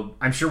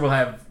 I'm sure we'll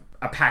have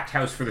a packed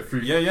house for the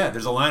fruit. Yeah.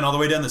 There's a line all the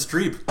way down the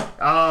street.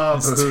 Oh,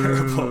 it's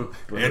terrible.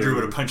 Andrew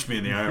would have punched me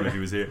in the arm if he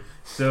was here.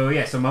 So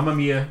Mamma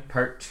Mia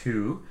Part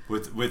 2.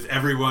 With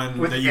everyone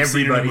that you've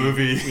seen in a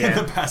movie in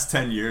the past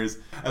 10 years.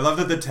 I love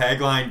that the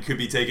tagline could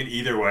be taken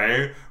either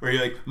way, where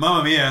you're like,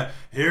 Mamma Mia,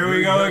 here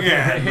we go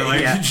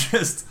again.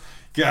 Just,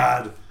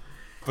 God.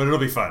 But it'll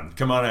be fun.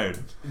 Come on out.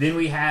 Then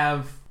we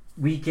have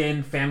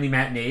weekend family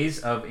matinees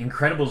of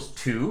Incredibles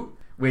 2,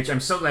 which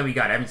I'm so glad we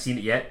got. I haven't seen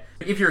it yet.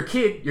 If you're a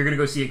kid, you're going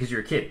to go see it because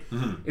you're a kid.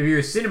 Mm-hmm. If you're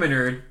a cinema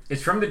nerd,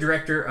 it's from the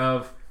director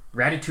of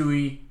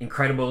Ratatouille,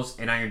 Incredibles,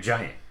 and Iron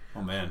Giant.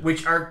 Oh, man.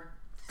 Which are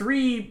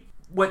 3,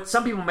 what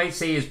some people might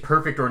say is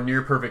perfect or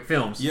near perfect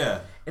films. Yeah.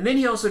 And then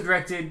he also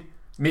directed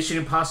Mission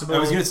Impossible. I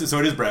was going to say, so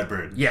it is Brad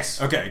Bird.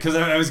 Yes. Okay, because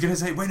I was going to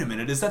say, wait a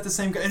minute, is that the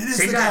same guy? And it is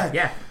same the guy.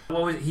 Yeah.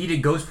 Well, he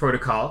did Ghost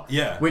Protocol.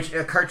 Yeah. Which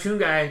a cartoon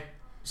guy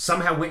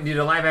somehow went and did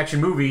a live action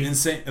movie.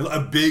 Insane.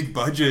 A big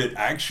budget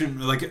action.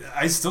 Like,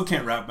 I still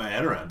can't wrap my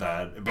head around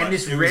that. But and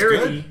this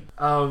rarity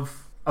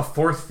of a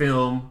 4th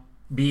film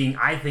being,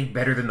 I think,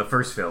 better than the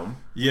first film.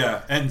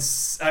 Yeah, and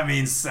I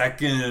mean,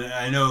 second,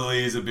 I know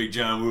Lee's a big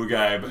John Woo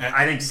guy, but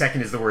I think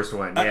second is the worst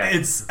one. Yeah,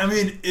 it's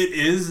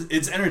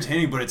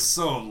entertaining, but it's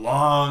so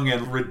long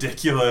and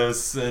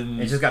ridiculous, and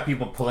it's just got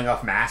people pulling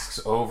off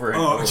masks over and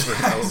over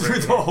and over through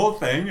the whole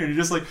thing, and you're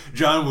just like,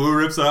 John Woo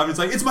rips off. It's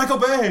like, it's Michael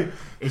Bay.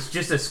 It's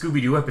just a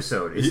Scooby-Doo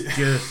episode. It's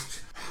just.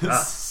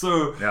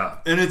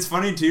 And it's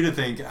funny too to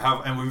think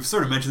how, and we've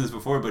sort of mentioned this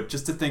before, but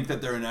just to think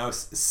that there are now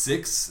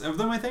 6 of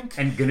them, I think,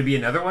 and going to be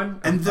another one,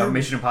 and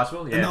Mission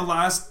Impossible. Yeah, and the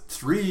last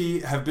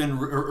 3 have been,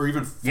 or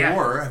even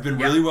 4 have been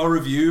really well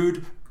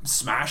reviewed.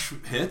 smash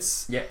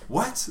hits. Yeah.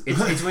 What?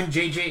 It's when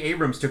J.J.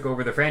 Abrams took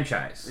over the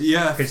franchise.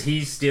 Yeah. Because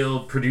he's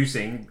still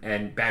producing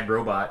and Bad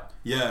Robot.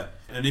 Yeah.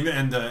 And even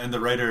and the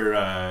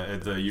writer,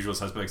 the Usual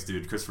Suspects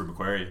dude, Christopher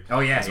McQuarrie. Oh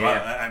yeah, well.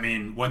 yeah. I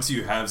mean, once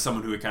you have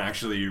someone who can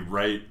actually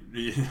write,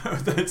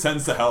 that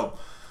tends to help.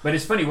 But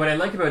it's funny, what I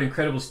like about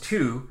Incredibles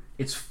 2,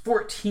 it's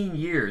 14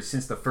 years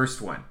since the first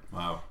one.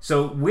 Wow.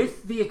 So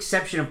with the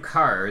exception of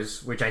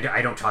Cars, which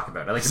I don't talk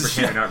about, I like to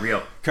pretend they're not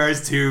real.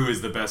 Cars 2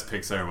 is the best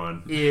Pixar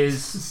one.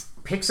 Is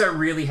Pixar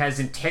really has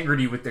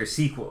integrity with their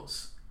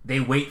sequels. They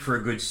wait for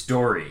a good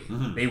story.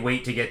 Mm-hmm. They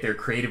wait to get their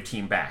creative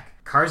team back.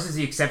 Cars is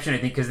the exception, I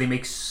think, because they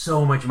make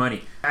so much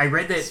money. I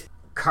read that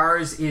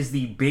Cars is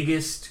the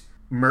biggest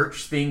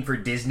merch thing for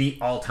Disney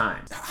all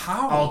time.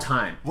 How? All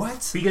time.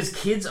 What? Because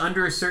kids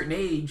under a certain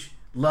age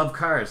love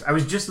Cars. I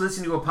was just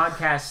listening to a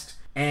podcast,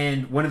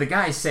 and one of the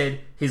guys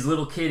said his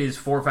little kid is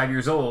 4 or 5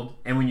 years old,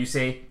 and when you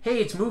say, hey,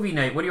 it's movie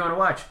night, what do you want to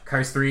watch?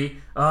 Cars 3?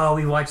 Oh,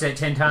 we watched that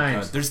 10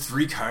 times. There's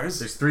 3 cars?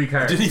 There's 3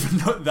 cars. I didn't even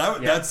know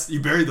that. Yeah. That's,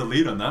 you buried the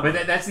lead on that but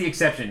one. That's the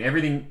exception.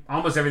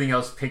 Almost everything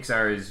else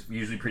Pixar is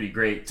usually pretty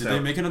great. Did they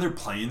make another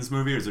Planes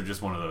movie, or is there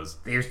just one of those?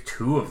 There's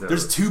 2 of those.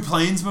 There's 2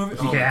 Planes movies?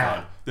 Oh yeah. my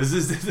god. This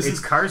is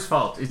Cars'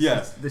 fault.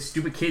 It's the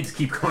stupid kids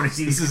keep going to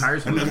see these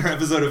Cars movies. Another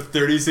episode of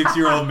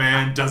 36-year-old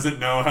man doesn't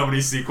know how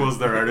many sequels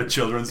there are to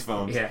children's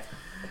films. Yeah.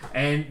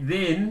 And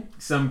then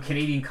some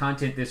Canadian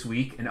content this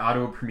week, an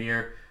Ottawa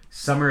premiere,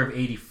 Summer of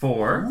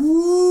 '84.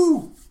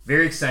 Woo!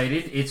 Very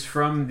excited. It's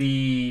from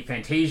the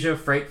Fantasia,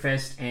 Fright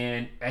Fest,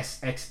 and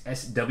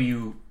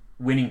SXSW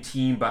winning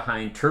team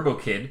behind Turbo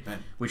Kid,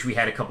 which we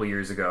had a couple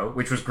years ago,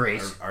 which was great.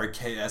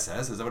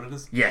 RKSS, is that what it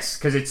is? Yes,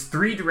 because it's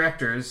 3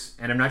 directors,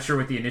 and I'm not sure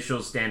what the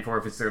initials stand for,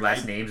 if it's their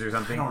last names or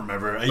something. I don't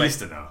remember. I used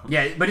to know.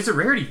 Yeah, but it's a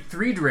rarity,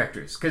 3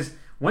 directors, because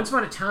once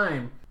upon a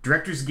time,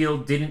 Directors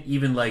Guild didn't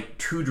even like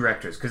 2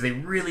 directors, because they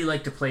really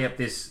like to play up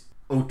this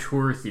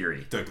auteur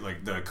theory. The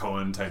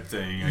Coen type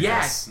thing, I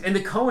guess. And the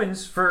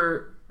Coens,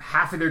 for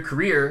half of their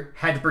career,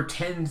 had to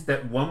pretend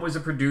that one was a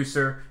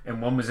producer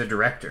and one was a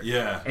director.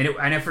 Yeah. And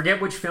I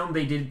forget which film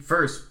they did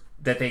first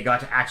that they got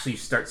to actually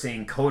start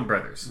saying Coen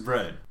Brothers.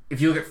 Right. If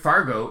you look at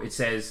Fargo, it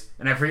says,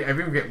 and I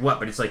forget what,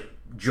 but it's like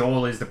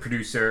Joel is the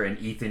producer and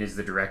Ethan is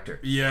the director.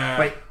 Yeah.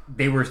 But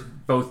they were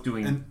both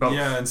doing both.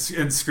 Yeah, and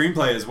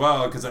screenplay as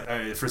well, because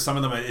for some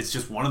of them, it's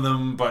just one of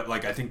them, but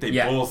like I think they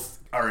both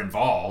are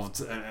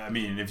involved. I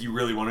mean, if you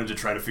really wanted to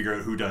try to figure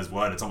out who does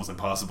what, it's almost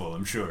impossible,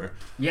 I'm sure.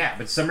 Yeah,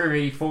 but Summer of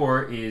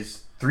 '84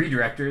 is 3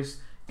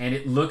 directors, and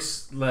it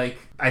looks like,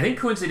 I think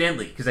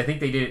coincidentally, because I think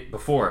they did it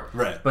before,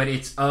 right? But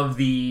it's of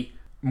the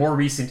more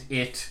recent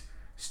It,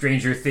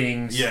 Stranger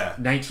Things,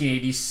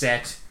 1980s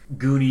set,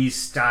 Goonies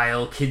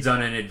style, kids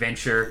on an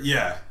adventure.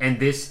 Yeah. And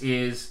this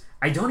is,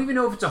 I don't even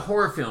know if it's a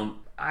horror film.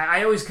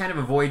 I always kind of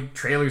avoid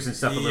trailers and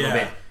stuff a little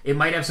bit. It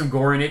might have some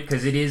gore in it,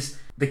 because it is,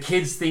 the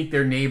kids think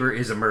their neighbor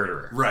is a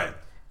murderer. Right.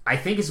 I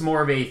think it's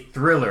more of a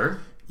thriller.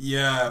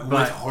 Yeah,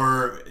 with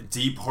horror,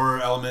 deep horror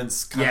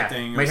elements kind of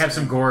thing. Might have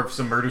some gore,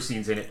 some murder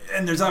scenes in it.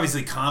 And there's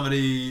obviously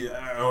comedy,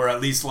 or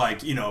at least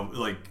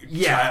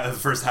the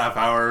first half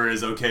hour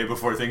is okay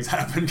before things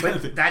happen.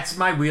 But that's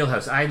my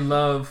wheelhouse. I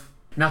love,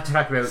 not to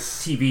talk about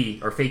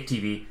TV or fake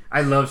TV,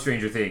 I love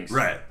Stranger Things.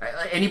 Right.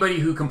 Anybody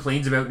who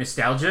complains about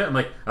nostalgia, I'm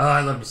like, oh,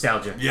 I love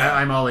nostalgia. Yeah.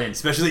 I'm all in.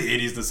 Especially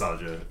 80s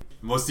nostalgia.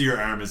 Most of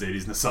your arm is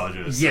 80s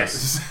nostalgia. So.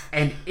 Yes.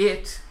 And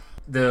It,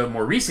 the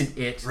more recent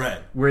It,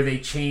 where they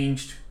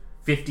changed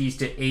 50s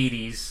to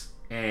 80s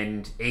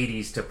and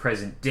 80s to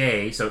present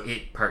day, so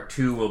It Part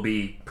 2 will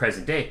be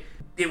present day.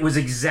 It was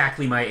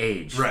exactly my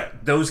age.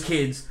 Right. Those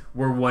kids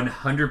were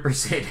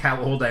 100%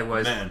 how old I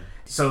was. Man.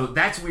 So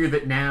that's weird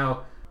that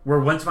now,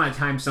 where once upon a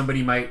time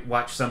somebody might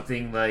watch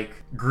something like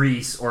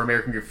Grease or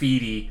American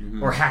Graffiti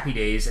or Happy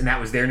Days, and that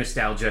was their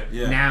nostalgia.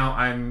 Yeah. Now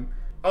I'm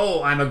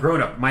a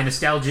grown-up. My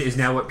nostalgia is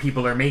now what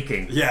people are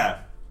making. Yeah.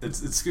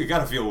 It's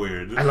gotta feel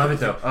weird. I love it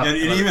though. And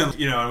even,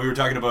 we were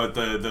talking about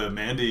the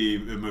Mandy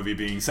movie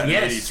being set in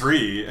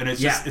 83, and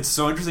it's just, it's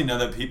so interesting now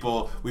that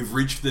we've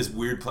reached this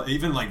weird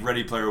even like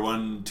Ready Player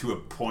One to a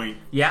point,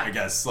 I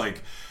guess,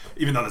 like,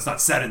 even though that's not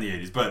set in the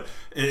 80s, but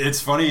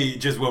it's funny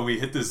just when we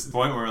hit this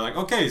point where we're like,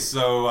 okay,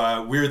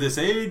 so we're this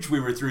age, we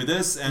were through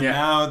this, and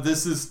now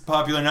this is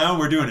popular now,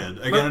 we're doing it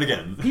again and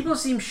again. People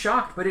seem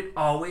shocked, but it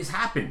always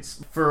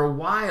happens. For a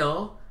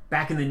while,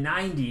 back in the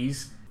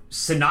 90s,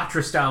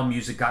 Sinatra-style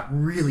music got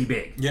really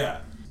big.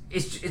 Yeah.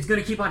 It's going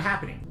to keep on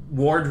happening.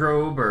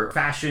 Wardrobe or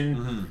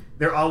fashion,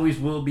 there always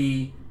will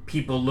be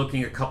people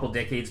looking a couple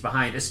decades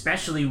behind,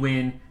 especially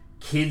when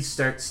kids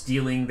start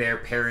stealing their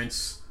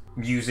parents'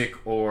 music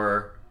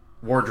or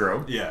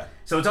wardrobe. Yeah.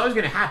 So it's always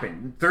going to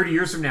happen. 30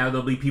 years from now,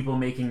 there'll be people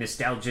making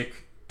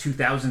nostalgic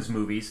 2000s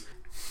movies.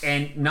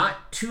 And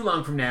not too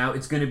long from now,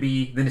 it's going to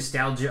be the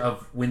nostalgia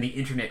of when the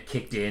internet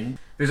kicked in.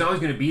 There's always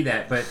going to be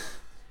that, but...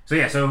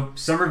 So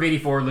Summer of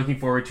 '84, looking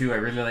forward to. I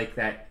really like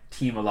that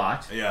team a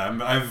lot. Yeah,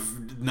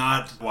 I've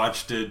not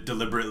watched it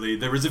deliberately.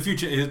 There was a few...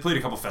 It played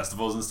a couple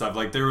festivals and stuff.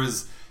 Like, there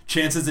was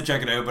chances to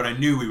check it out, but I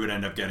knew we would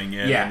end up getting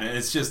it. Yeah. And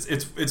it's just...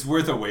 It's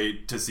worth a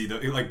wait to see.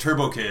 Like,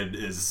 Turbo Kid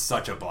is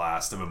such a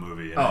blast of a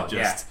movie. And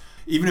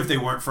even if they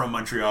weren't from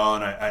Montreal,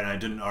 and I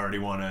didn't already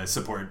want to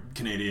support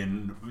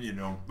Canadian,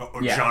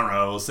 genre,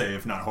 I'll say,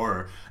 if not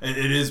horror,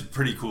 it is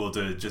pretty cool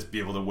to just be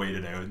able to wait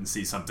it out and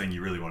see something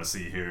you really want to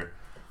see here.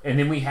 And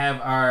then we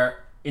have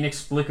our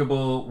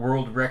inexplicable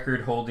world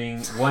record holding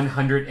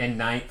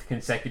 109th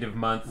consecutive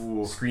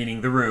month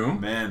screening The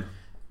Room. Man.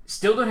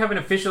 Still don't have an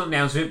official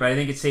announcement, but I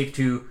think it's safe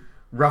to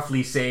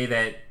roughly say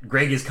that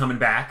Greg is coming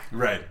back.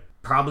 Right.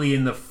 Probably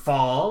in the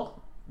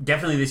fall.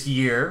 Definitely this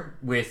year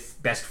with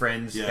Best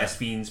Friends, Best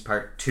Fiends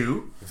Part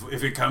 2.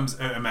 If it comes,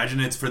 imagine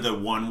it's for the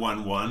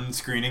 111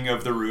 screening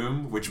of The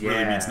Room, which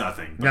really means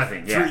nothing.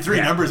 Nothing, yeah.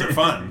 Three numbers are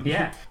fun.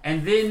 Yeah.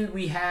 And then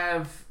we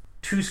have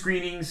 2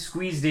 screenings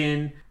squeezed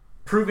in,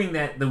 proving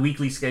that the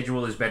weekly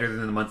schedule is better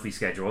than the monthly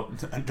schedule.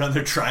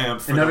 Another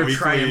triumph for the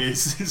weekly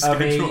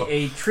schedule. Of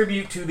a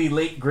tribute to the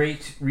late,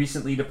 great,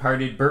 recently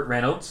departed Burt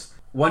Reynolds.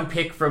 1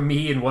 pick from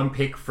me and 1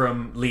 pick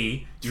from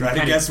Lee. Try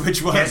to guess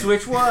which one. Guess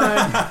which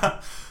one.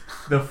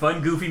 The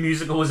fun, goofy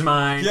musical was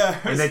mine,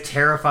 and the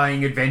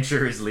terrifying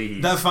adventure is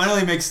Lee's. That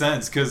finally makes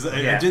sense, because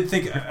I did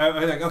think, I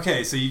was like,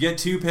 okay, so you get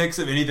 2 picks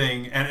of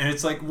anything, and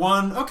it's like,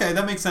 one, okay,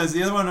 that makes sense.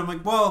 The other one, I'm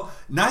like, well,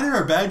 neither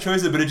are bad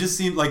choices, but it just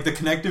seemed like the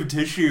connective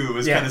tissue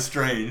was kind of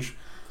strange.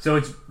 So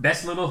it's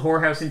Best Little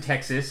Whorehouse in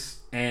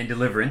Texas and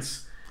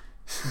Deliverance.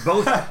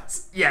 Both,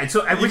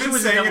 so I wish it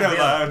was a double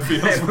bill.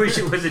 I wish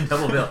it was a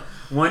double bill.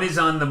 One is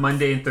on the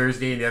Monday and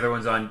Thursday, and the other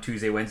one's on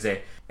Tuesday,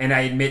 Wednesday. And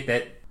I admit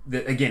that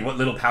again, what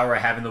little power I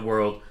have in the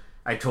world,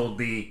 I told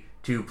Lee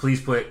to please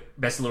put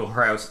Best Little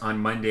Whorehouse on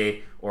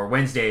Monday or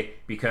Wednesday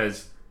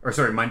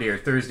Monday or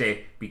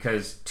Thursday,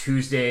 because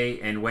Tuesday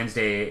and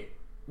Wednesday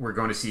we're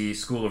going to see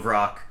School of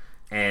Rock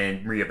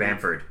and Maria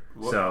Bamford.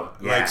 So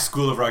like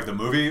School of Rock, the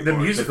movie, the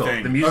musical,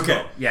 okay,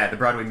 the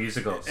Broadway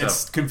musical. So.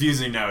 It's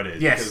confusing nowadays.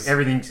 Yes,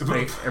 everything's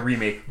like a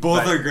remake.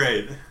 Both are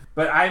great.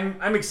 But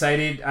I'm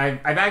excited.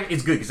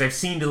 It's good because I've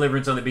seen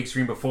Deliverance on the big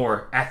screen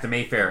before at the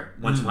Mayfair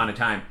once upon a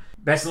time.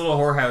 Best Little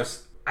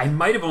Whorehouse, I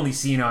might have only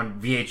seen on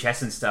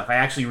VHS and stuff. I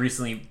actually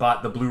recently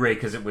bought the Blu-ray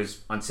because it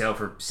was on sale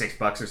for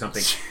 $6 or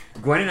something.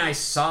 Gwen and I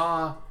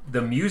saw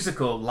the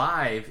musical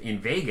live in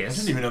Vegas. I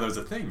didn't even know that was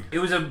a thing. It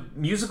was a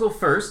musical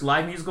first,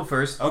 live musical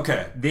first.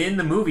 Okay. Then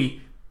the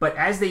movie. But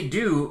as they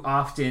do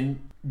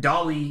often,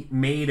 Dolly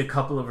made a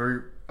couple of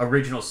her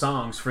original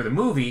songs for the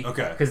movie.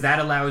 Okay. Because that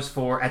allows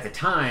for, at the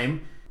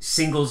time,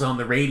 singles on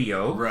the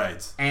radio.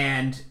 Right.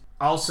 And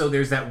also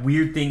there's that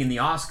weird thing in the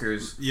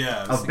Oscars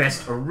of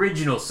Best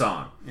Original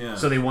Song. Yeah.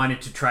 So they wanted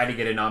to try to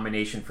get a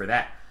nomination for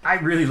that. I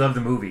really love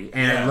the movie,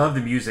 and I love the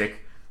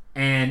music.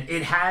 And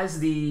it has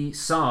the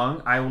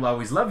song, I Will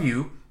Always Love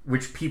You,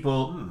 which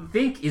people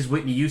think is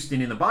Whitney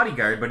Houston in The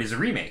Bodyguard, but is a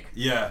remake.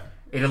 Yeah.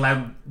 It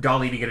allowed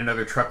Dolly to get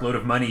another truckload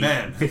of money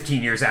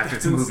 15 years after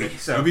the movie.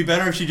 So. It would be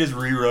better if she just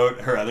rewrote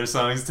her other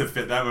songs to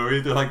fit that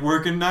movie. They're like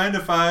working 9 to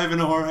 5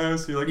 in a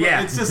whorehouse. You're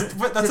like, it's just,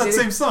 that's that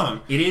same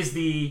song. It is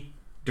the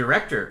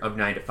director of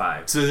 9 to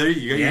 5. So there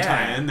you go, you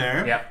tie in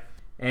there. Yep.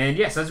 And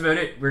yes, that's about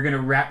it. We're going to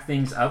wrap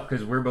things up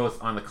because we're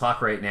both on the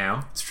clock right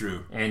now. It's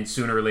true. And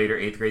sooner or later,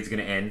 8th grade's going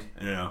to end.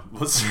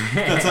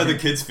 That's how the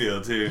kids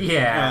feel, too.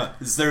 Yeah.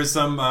 There's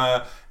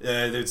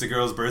a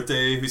girl's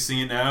birthday who's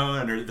singing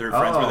now, and their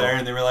friends were there,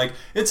 and they were like,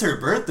 it's her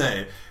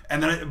birthday.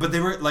 And then, but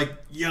they were like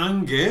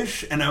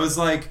youngish, and I was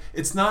like,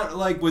 it's not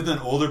like with an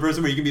older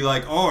person where you can be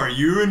like, oh, are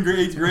you in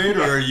 8th grade,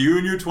 or are you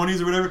in your 20s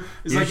or whatever?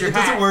 It's like, it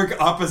doesn't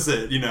work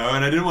opposite, And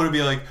I didn't want to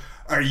be like,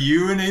 are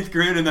you in 8th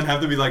grade? And then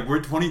have to be like,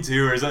 we're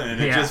 22 or something.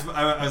 And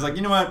I was like,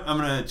 you know what? I'm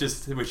going to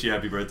just wish you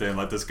happy birthday and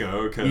let this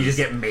go. Cause, you just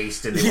get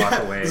maced and they walk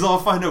away. Because I'll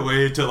find a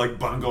way to like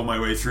bungle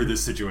my way through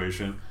this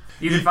situation.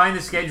 You can find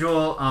the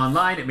schedule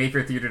online at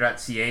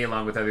mayfairtheatre.ca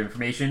along with other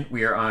information.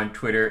 We are on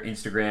Twitter,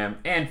 Instagram,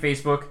 and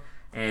Facebook.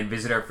 And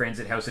visit our friends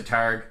at House of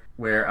Targ,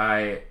 where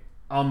I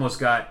almost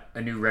got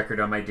a new record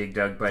on my Dig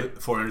Dug, but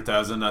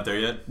 400,000, not there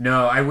yet?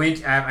 No,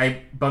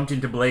 I bumped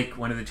into Blake,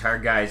 one of the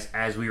Targ guys,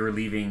 as we were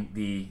leaving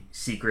the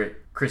secret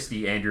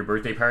Christy Andrew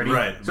birthday party.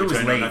 Right, so which it was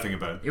I know late. Nothing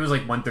about. It was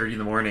like 1:30 in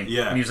the morning.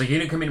 Yeah. And he was like, you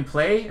didn't come in and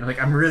play? And I'm like,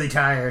 I'm really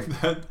tired.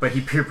 But he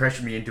peer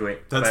pressured me into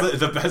it. That's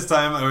the best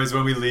time always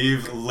when we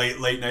leave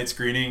late night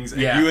screenings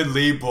and you and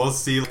Lee both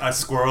see a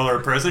squirrel or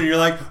a person and you're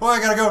like, oh,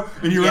 I gotta go.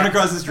 And you run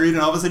across the street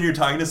and all of a sudden you're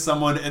talking to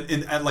someone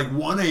at like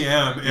 1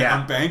 a.m.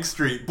 on Bank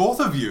Street.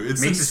 Both of you.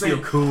 It makes us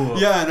feel cool.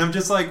 Yeah, and I'm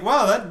just like,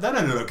 wow, that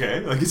ended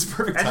okay. Like, it's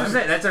perfect time.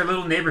 That's our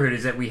little neighborhood,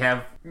 is that we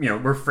have,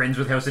 we're friends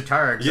with House of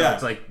Targ. So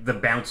it's like the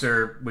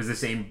bouncer was the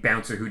same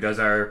bouncer who does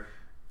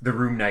the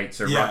room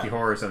nights or Rocky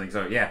Horror or something.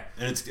 So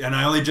and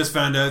I only just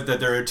found out that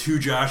there are 2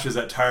 Joshes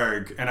at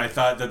Targ, and I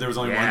thought that there was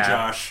only 1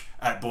 Josh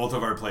at both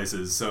of our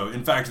places. So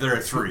in fact there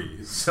are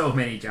 3. So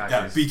many Joshes.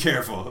 Yeah, be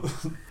careful.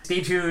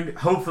 Stay tuned.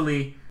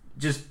 Hopefully,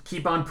 just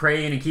keep on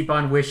praying and keep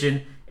on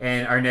wishing.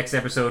 And our next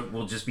episode,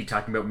 we'll just be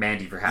talking about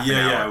Mandy for half an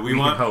hour.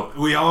 Yeah,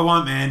 we all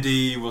want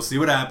Mandy. We'll see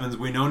what happens.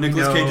 We know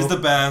Nicolas Cage is the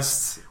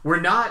best. We're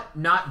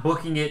not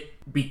booking it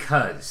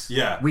because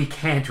we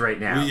can't right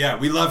now.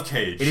 We love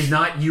Cage. It is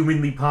not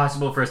humanly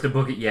possible for us to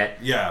book it yet.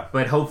 Yeah.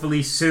 But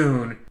hopefully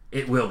soon,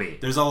 It will be.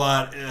 There's a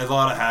lot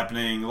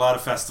happening, a lot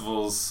of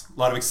festivals, a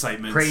lot of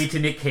excitement. Pray to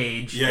Nick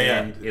Cage,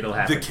 and it'll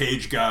happen. The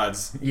Cage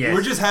gods. Yes.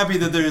 We're just happy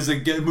that there's a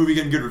movie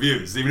getting good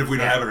reviews, even if we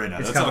don't have it right now.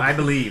 That's coming. I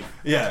believe.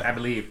 Yeah. I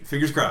believe.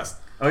 Fingers crossed.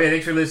 Okay,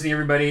 thanks for listening,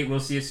 everybody. We'll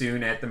see you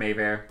soon at the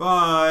Mayfair.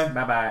 Bye.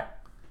 Bye-bye.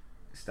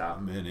 Stop.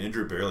 Oh, man,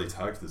 Andrew barely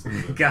talked this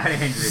movie. God,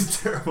 Andrew.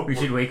 It's terrible. We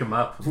should wake him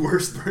up.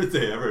 Worst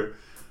birthday ever.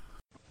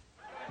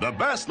 The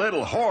best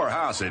little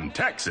whorehouse in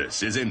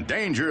Texas is in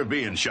danger of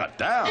being shut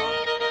down.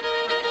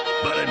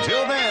 But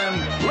until then,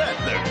 let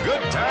the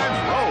good times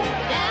roll.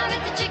 Down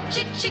at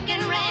the Chicken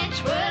Ranch,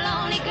 where a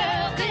lonely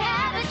girl could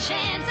have a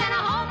chance, and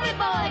a homely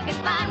boy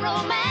could find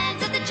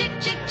romance at the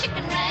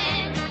Chicken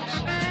Ranch.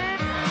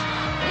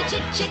 The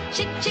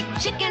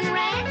Chicken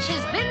Ranch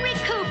has been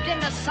recouped in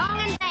the song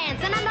and dance,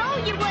 and I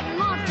know you wouldn't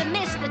want to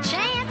miss the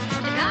chance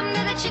to come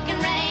to the Chicken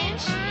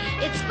Ranch.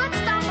 It's foot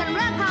stomping,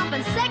 rug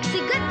romping,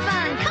 sexy, good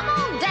fun. Come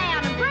on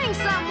down and bring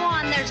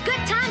someone. There's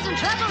good times and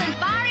trouble and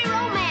fiery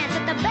romance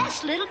at the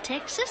best little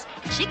Texas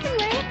Chicken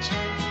Ranch.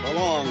 So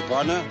long,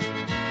 partner.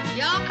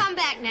 Y'all come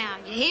back now,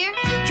 you hear?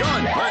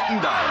 Join Bert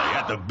and Dolly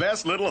at the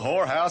best little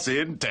whorehouse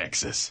in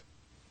Texas.